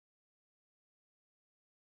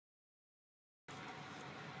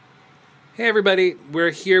Hey everybody,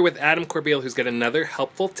 we're here with Adam Corbeil, who's got another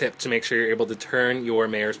helpful tip to make sure you're able to turn your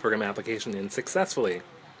mayor's program application in successfully.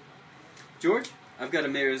 George, I've got a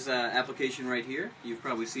mayor's application right here. You've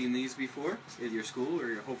probably seen these before at your school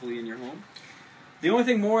or hopefully in your home. The only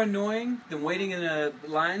thing more annoying than waiting in a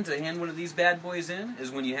line to hand one of these bad boys in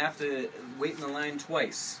is when you have to wait in the line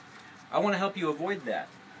twice. I want to help you avoid that.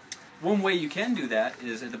 One way you can do that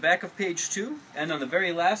is at the back of page 2 and on the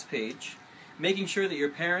very last page, making sure that your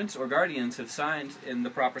parents or guardians have signed in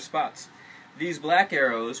the proper spots. These black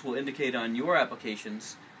arrows will indicate on your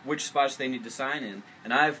applications which spots they need to sign in,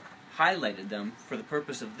 and I've highlighted them for the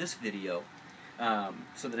purpose of this video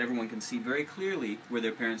so that everyone can see very clearly where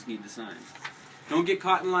their parents need to sign. Don't get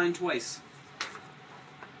caught in line twice.